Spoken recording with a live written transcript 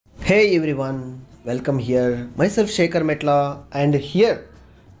Hey everyone, welcome here. Myself Sekhar Metla, and here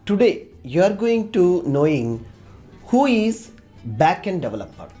today you are going to knowing who is backend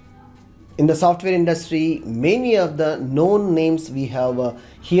developer. In the software industry, many of the known names we have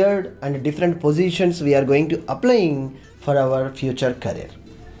heard and different positions we are going to applying for our future career.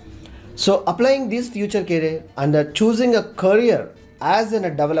 So applying this future career and choosing a career as a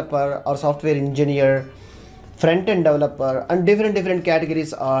developer or software engineer, front-end developer, and different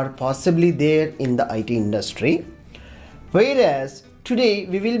categories are possibly there in the IT industry. Whereas today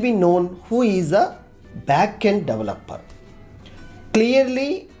we will be known who is a back-end developer.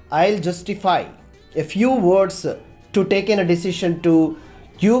 Clearly, I'll justify a few words to take a decision to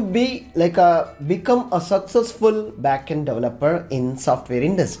become a successful back-end developer in software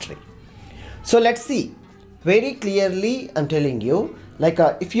industry. So let's see. Very clearly, I'm telling you,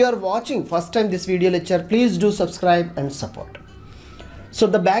 if you are watching first time this video lecture, please do subscribe and support. So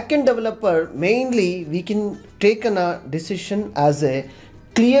the backend developer, mainly we can take a decision as a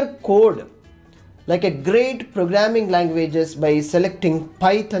clear code, like a great programming languages by selecting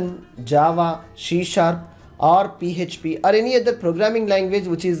Python, Java, C# or PHP or any other programming language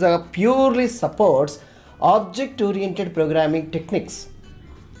which is purely supports object-oriented programming techniques.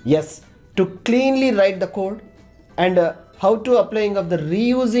 Yes, to cleanly write the code and how to applying of the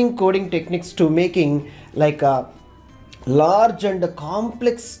reusing coding techniques to making a large and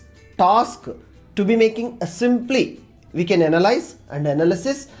complex task to be making a simply we can analyze and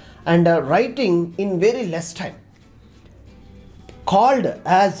analysis and writing in very less time, called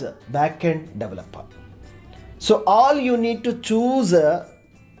as backend developer. So all you need to choose a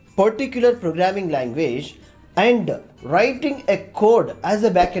particular programming language and writing a code as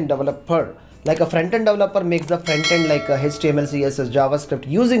a backend developer. Like a front-end developer makes the front-end like a HTML, CSS, JavaScript,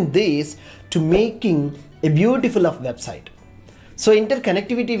 using this to making a beautiful of website. So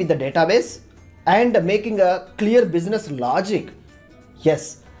interconnectivity with the database and making a clear business logic.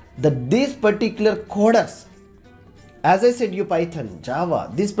 Yes, these particular coders, as I said you Python,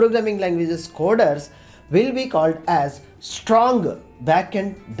 Java, these programming languages coders will be called as strong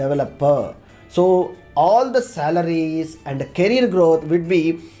backend developer. So all the salaries and career growth would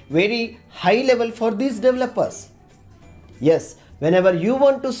be very high level for these developers. Yes, whenever you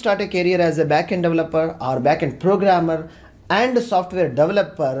want to start a career as a backend developer or backend programmer and a software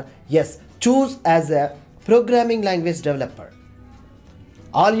developer, yes, choose as a programming language developer.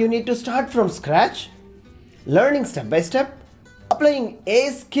 All you need to start from scratch, learning step by step, applying A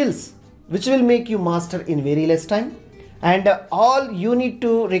skills which will make you master in very less time. And all you need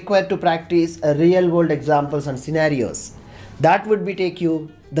to require to practice real world examples and scenarios that would be take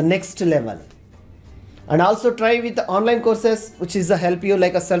you the next level. And also try with the online courses which is help you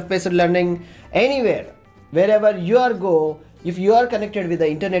like a self-paced learning anywhere, wherever you are go. If you are connected with the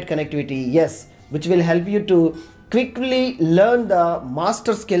internet connectivity, yes, which will help you to quickly learn the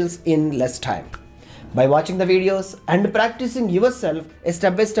master skills in less time. By watching the videos and practicing yourself a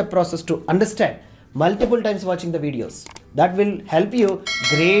step-by-step process to understand multiple times watching the videos, that will help you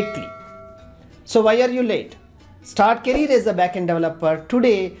greatly. So why are you late? Start career as a backend developer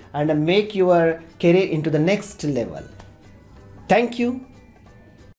today and make your career into the next level. Thank you.